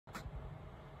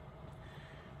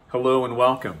Hello and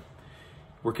welcome.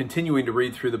 We're continuing to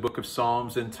read through the book of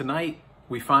Psalms, and tonight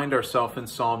we find ourselves in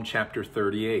Psalm chapter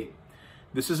 38.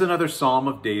 This is another psalm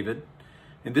of David,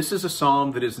 and this is a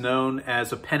psalm that is known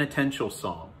as a penitential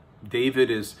psalm.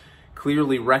 David is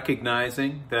clearly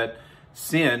recognizing that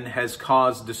sin has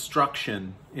caused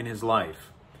destruction in his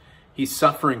life. He's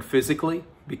suffering physically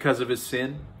because of his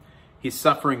sin. He's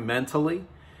suffering mentally.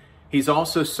 He's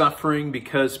also suffering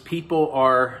because people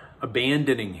are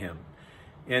abandoning him.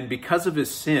 And because of his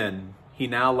sin, he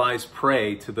now lies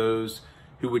prey to those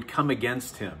who would come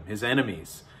against him, his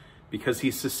enemies, because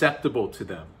he's susceptible to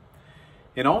them.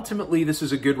 And ultimately, this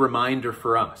is a good reminder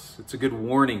for us. It's a good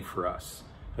warning for us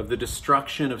of the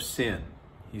destruction of sin.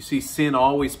 You see, sin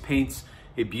always paints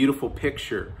a beautiful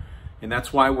picture, and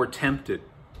that's why we're tempted,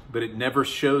 but it never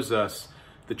shows us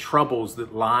the troubles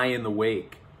that lie in the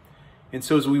wake. And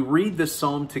so as we read this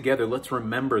psalm together, let's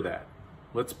remember that.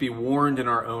 Let's be warned in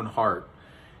our own heart.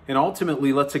 And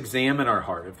ultimately, let's examine our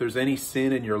heart. If there's any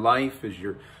sin in your life as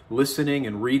you're listening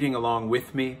and reading along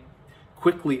with me,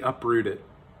 quickly uproot it.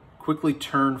 Quickly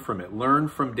turn from it. Learn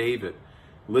from David.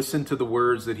 Listen to the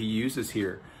words that he uses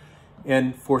here.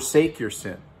 And forsake your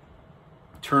sin.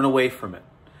 Turn away from it.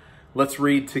 Let's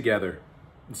read together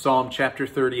in Psalm chapter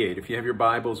 38. If you have your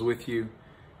Bibles with you,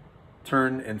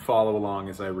 turn and follow along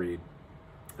as I read.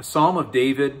 A psalm of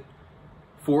David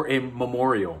for a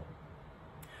memorial.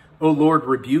 O Lord,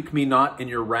 rebuke me not in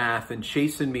your wrath, and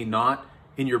chasten me not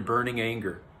in your burning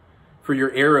anger. For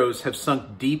your arrows have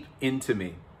sunk deep into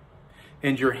me,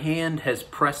 and your hand has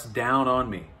pressed down on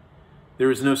me.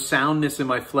 There is no soundness in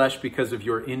my flesh because of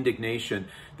your indignation.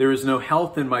 There is no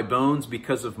health in my bones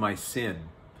because of my sin.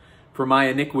 For my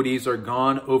iniquities are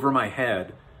gone over my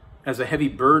head. As a heavy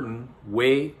burden,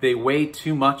 they weigh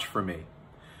too much for me.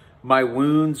 My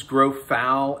wounds grow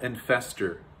foul and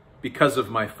fester because of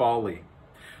my folly.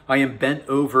 I am bent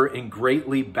over and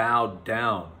greatly bowed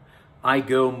down. I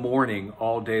go mourning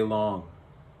all day long.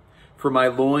 For my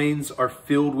loins are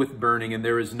filled with burning, and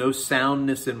there is no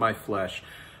soundness in my flesh.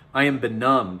 I am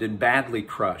benumbed and badly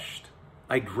crushed.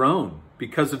 I groan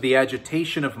because of the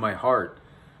agitation of my heart.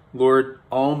 Lord,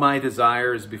 all my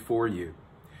desire is before you,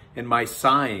 and my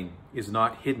sighing is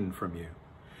not hidden from you.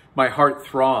 My heart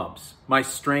throbs, my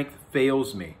strength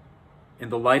fails me, and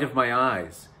the light of my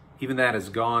eyes, even that is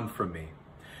gone from me.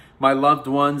 My loved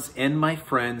ones and my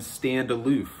friends stand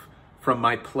aloof from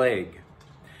my plague,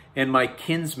 and my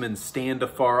kinsmen stand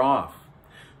afar off.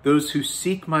 Those who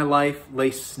seek my life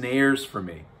lay snares for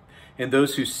me, and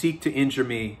those who seek to injure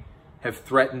me have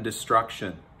threatened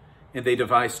destruction, and they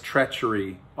devise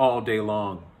treachery all day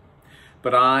long.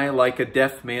 But I, like a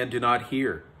deaf man, do not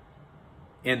hear,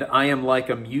 and I am like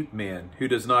a mute man who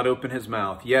does not open his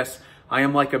mouth. Yes, I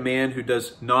am like a man who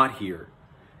does not hear,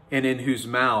 and in whose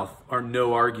mouth are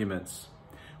no arguments.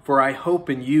 For I hope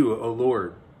in you, O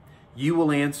Lord. You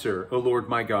will answer, O Lord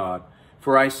my God.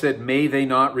 For I said, may they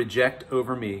not rejoice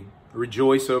over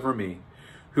me,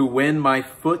 who when my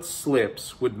foot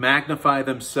slips would magnify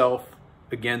themselves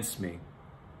against me.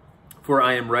 For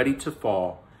I am ready to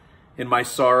fall, and my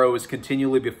sorrow is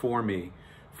continually before me,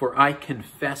 for I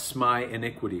confess my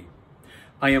iniquity.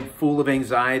 I am full of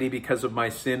anxiety because of my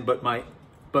sin, but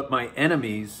my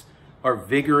enemies are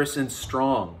vigorous and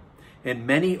strong, and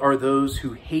many are those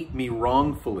who hate me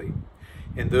wrongfully,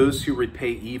 and those who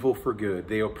repay evil for good.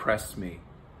 They oppress me,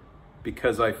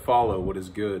 because I follow what is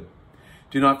good.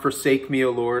 Do not forsake me,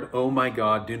 O Lord, O my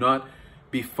God. Do not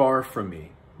be far from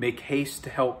me. Make haste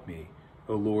to help me,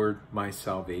 O Lord, my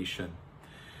salvation.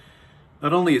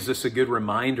 Not only is this a good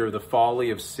reminder of the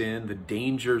folly of sin, the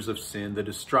dangers of sin, the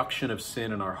destruction of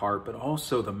sin in our heart, but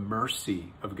also the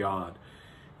mercy of God.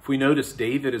 If we notice,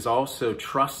 David is also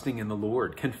trusting in the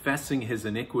Lord, confessing his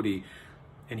iniquity,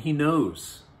 and he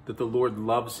knows that the Lord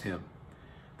loves him,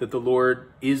 that the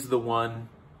Lord is the one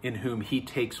in whom he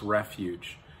takes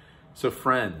refuge. So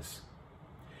friends,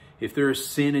 if there is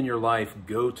sin in your life,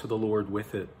 go to the Lord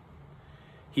with it.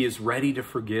 He is ready to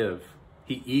forgive.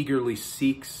 He eagerly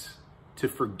seeks to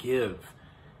forgive.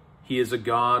 He is a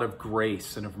God of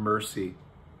grace and of mercy.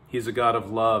 He is a God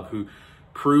of love who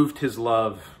proved his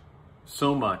love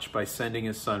so much by sending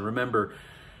his son. Remember,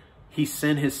 he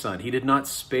sent his son. He did not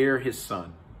spare his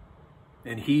son.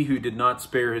 And he who did not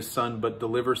spare his son, but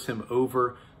delivers him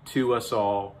over to us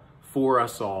all, for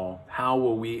us all, how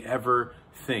will we ever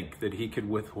think that he could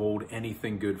withhold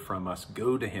anything good from us?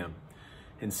 Go to him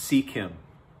and seek him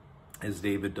as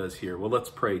David does here. Well,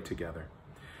 let's pray together.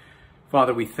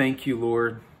 Father, we thank you,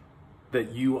 Lord,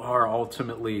 that you are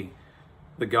ultimately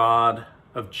the God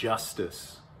of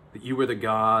justice, that you are the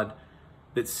God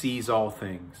that sees all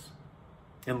things.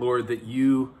 And Lord, that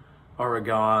you are a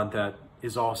God that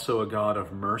is also a God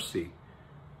of mercy,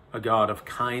 a God of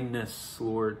kindness,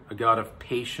 Lord, a God of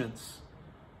patience,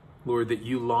 Lord, that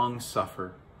you long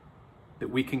suffer, that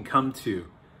we can come to,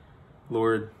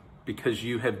 Lord, because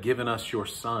you have given us your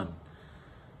Son.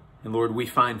 And Lord, we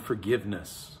find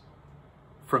forgiveness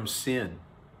from sin,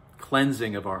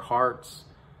 cleansing of our hearts,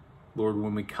 Lord,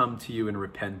 when we come to you in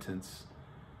repentance.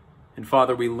 And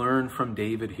Father, we learn from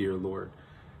David here, Lord,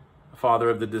 Father,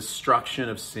 of the destruction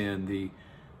of sin,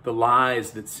 the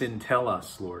lies that sin tell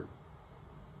us, Lord.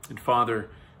 And Father,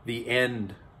 the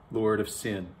end, Lord, of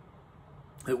sin,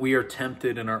 that we are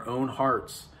tempted in our own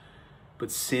hearts,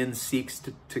 but sin seeks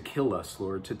to kill us,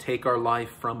 Lord, to take our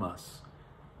life from us.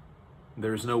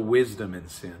 There is no wisdom in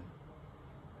sin.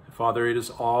 Father, it is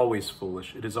always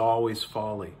foolish. It is always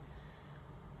folly.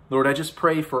 Lord, I just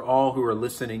pray for all who are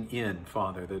listening in,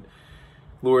 Father, that,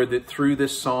 Lord, that through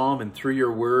this psalm and through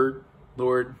your word,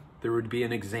 Lord, there would be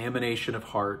an examination of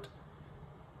heart.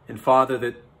 And Father,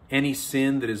 that any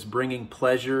sin that is bringing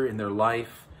pleasure in their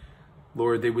life,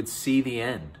 Lord, they would see the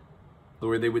end.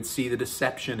 Lord, they would see the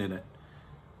deception in it.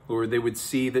 Lord, they would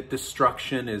see that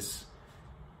destruction is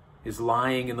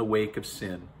lying in the wake of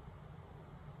sin,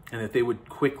 and that they would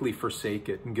quickly forsake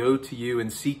it and go to you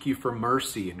and seek you for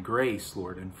mercy and grace,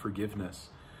 Lord, and forgiveness.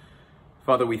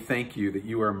 Father, we thank you that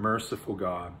you are a merciful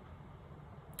God.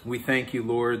 We thank you,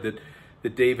 Lord,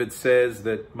 that David says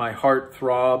that my heart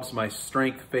throbs, my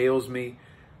strength fails me,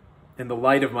 and the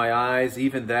light of my eyes,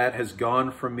 even that has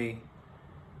gone from me.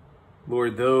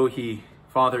 Lord, though he,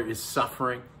 Father, is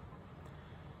suffering,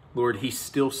 Lord, he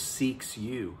still seeks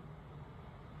you.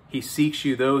 He seeks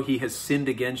you, though he has sinned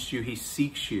against you, he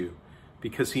seeks you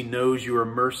because he knows you are a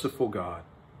merciful God.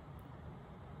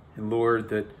 And Lord,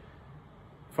 that,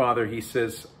 Father, he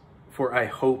says, for I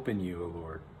hope in you, O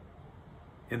Lord,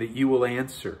 and that you will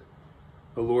answer,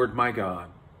 O Lord, my God.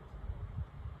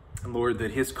 And Lord,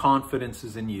 that his confidence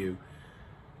is in you,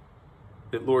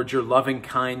 that, Lord, your loving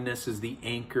kindness is the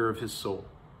anchor of his soul,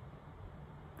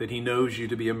 that he knows you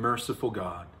to be a merciful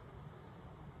God.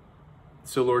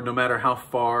 So, Lord, no matter how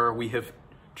far we have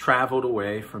traveled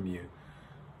away from you,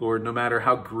 Lord, no matter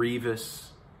how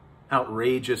grievous,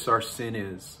 outrageous our sin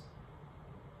is,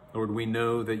 Lord, we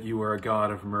know that you are a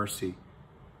God of mercy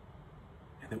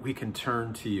and that we can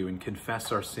turn to you and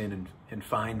confess our sin and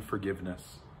find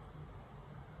forgiveness.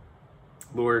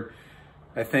 Lord,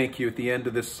 I thank you at the end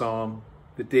of this psalm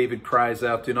that David cries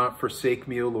out, do not forsake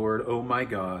me, O Lord, O my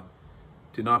God.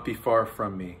 Do not be far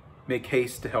from me. Make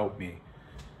haste to help me,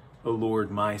 O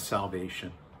Lord, my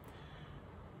salvation.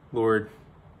 Lord,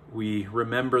 we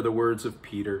remember the words of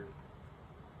Peter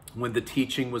when the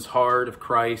teaching was hard of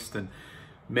Christ and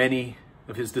many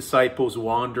of his disciples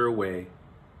wander away.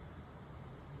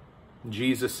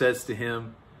 Jesus says to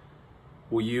him,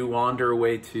 will you wander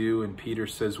away too? And Peter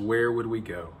says, where would we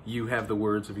go? You have the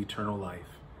words of eternal life.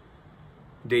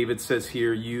 David says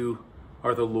here, you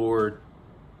are the Lord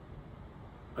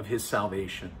of his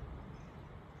salvation.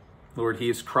 Lord, he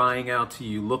is crying out to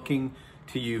you, looking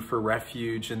to you for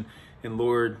refuge. And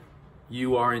Lord,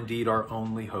 you are indeed our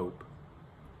only hope.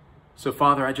 So,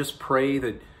 Father, I just pray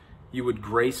that you would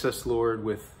grace us, Lord,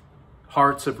 with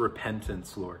hearts of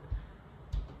repentance, Lord.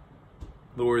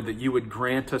 Lord, that you would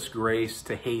grant us grace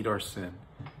to hate our sin,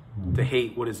 to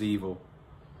hate what is evil,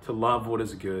 to love what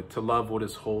is good, to love what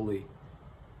is holy,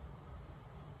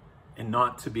 and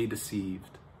not to be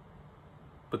deceived,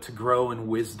 but to grow in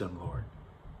wisdom, Lord.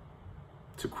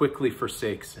 To quickly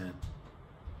forsake sin,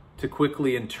 to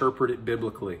quickly interpret it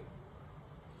biblically,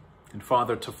 and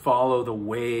Father, to follow the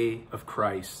way of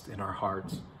Christ in our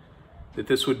hearts, that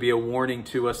this would be a warning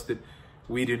to us that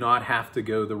we do not have to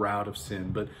go the route of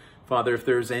sin. But Father, if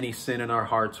there's any sin in our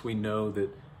hearts, we know that,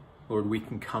 Lord, we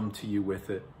can come to you with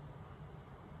it,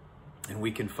 and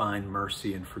we can find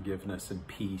mercy and forgiveness and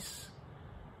peace.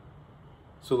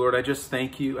 So Lord, I just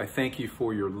thank you. I thank you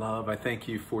for your love. I thank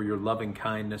you for your loving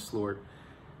kindness, Lord.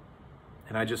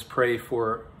 And I just pray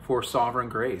for sovereign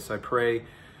grace. I pray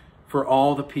for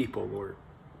all the people, Lord.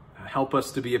 Help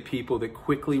us to be a people that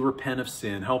quickly repent of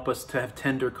sin. Help us to have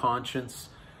tender conscience.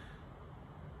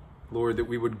 Lord, that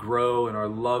we would grow in our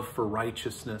love for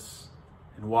righteousness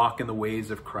and walk in the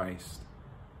ways of Christ.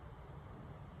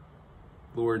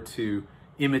 Lord, to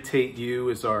imitate you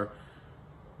as our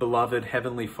beloved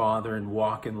Heavenly Father and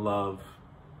walk in love,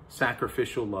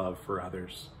 sacrificial love for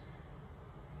others,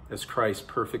 as Christ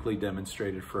perfectly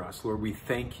demonstrated for us. Lord, we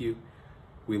thank you.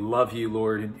 We love you,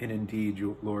 Lord, and indeed,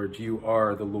 Lord, you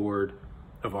are the Lord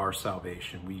of our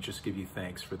salvation. We just give you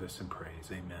thanks for this and praise.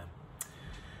 Amen.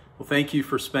 Well, thank you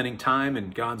for spending time in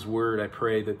God's Word. I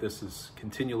pray that this is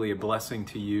continually a blessing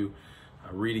to you,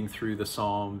 reading through the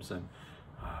Psalms. And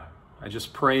I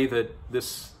just pray that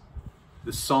this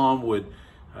psalm would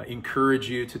encourage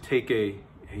you to take a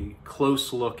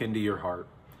close look into your heart,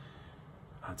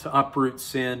 to uproot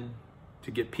sin,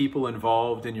 to get people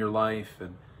involved in your life,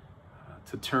 and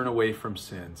to turn away from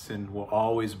sin. Sin will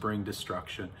always bring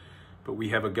destruction, but we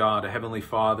have a God, a Heavenly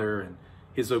Father, and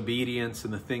His obedience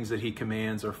and the things that He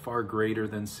commands are far greater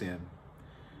than sin.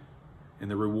 And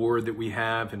the reward that we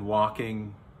have in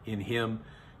walking in Him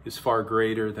is far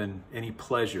greater than any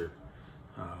pleasure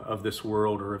of this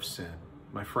world or of sin.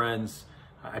 My friends,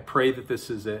 I pray that this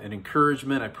is an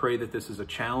encouragement. I pray that this is a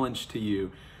challenge to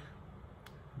you.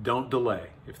 Don't delay.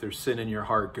 If there's sin in your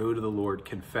heart, go to the Lord,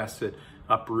 confess it,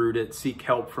 uproot it, seek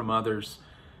help from others,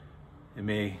 and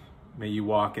may you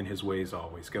walk in His ways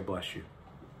always. God bless you.